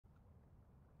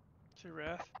See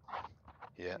Wrath?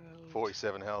 Yeah,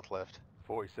 47 health left.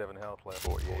 47 health left.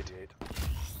 48.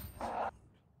 I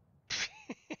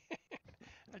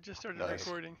just started Nice.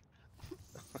 recording.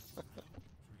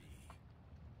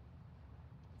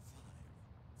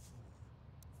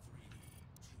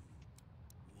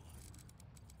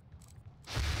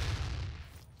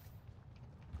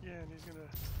 Yeah, and he's gonna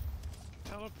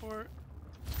teleport.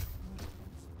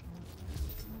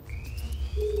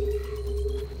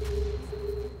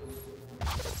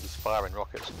 He's firing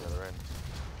rockets from the other end.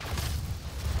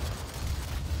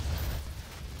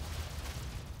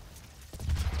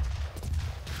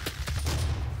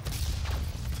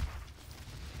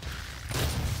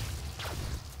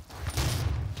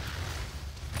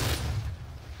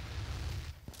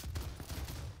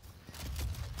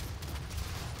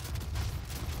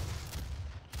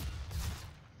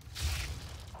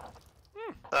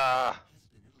 Ah,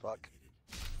 fuck.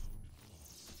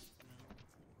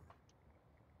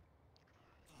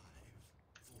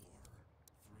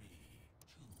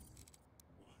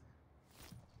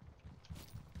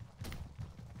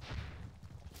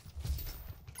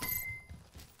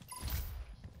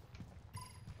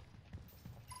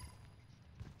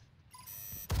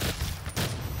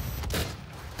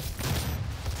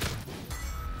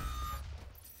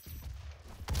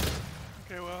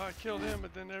 Okay, well, I killed him,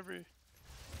 but then every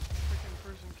freaking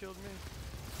person killed me.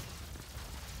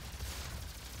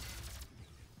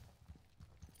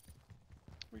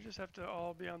 We just have to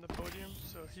all be on the podium,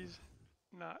 so he's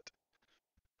not.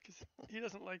 Because he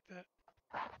doesn't like that.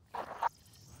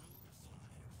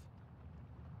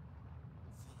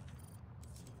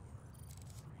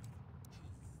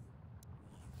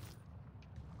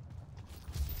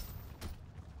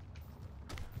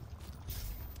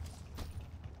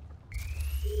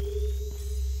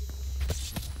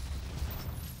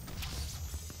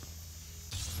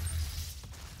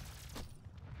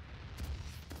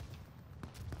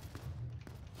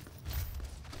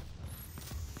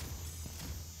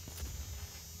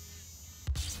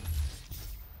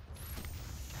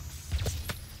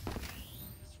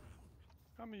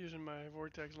 I'm using my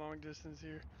vortex long distance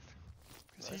here.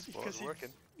 Nice, working.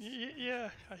 Yeah,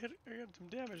 I got some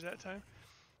damage that time.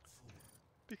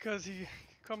 Because he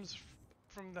comes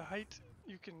from the height,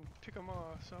 you can pick him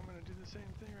off. So I'm gonna do the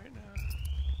same thing right now.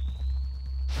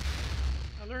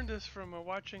 I learned this from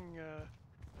watching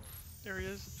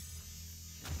areas.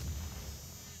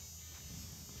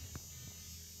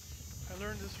 I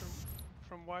learned this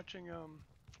from watching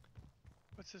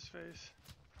what's his face?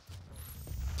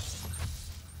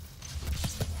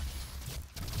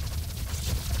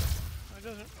 It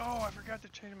doesn't. Oh, I forgot to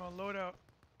change my loadout.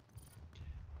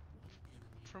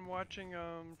 From watching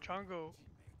Chongo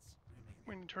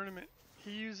win the tournament, he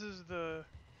uses the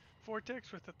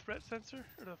vortex with the threat sensor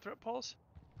or the threat pulse,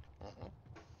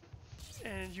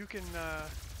 and you can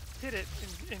hit it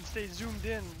and stay zoomed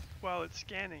in while it's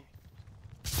scanning.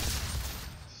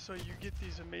 So you get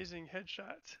these amazing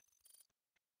headshots.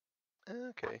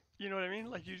 Okay. You know what I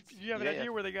mean? Like you have an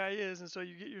idea where the guy is, and so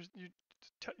you get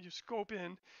you scope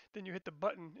in, then you hit the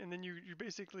button, and then you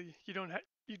basically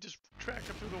you just track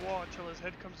him through the wall until his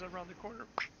head comes around the corner.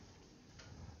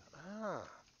 Ah.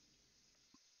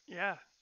 Yeah.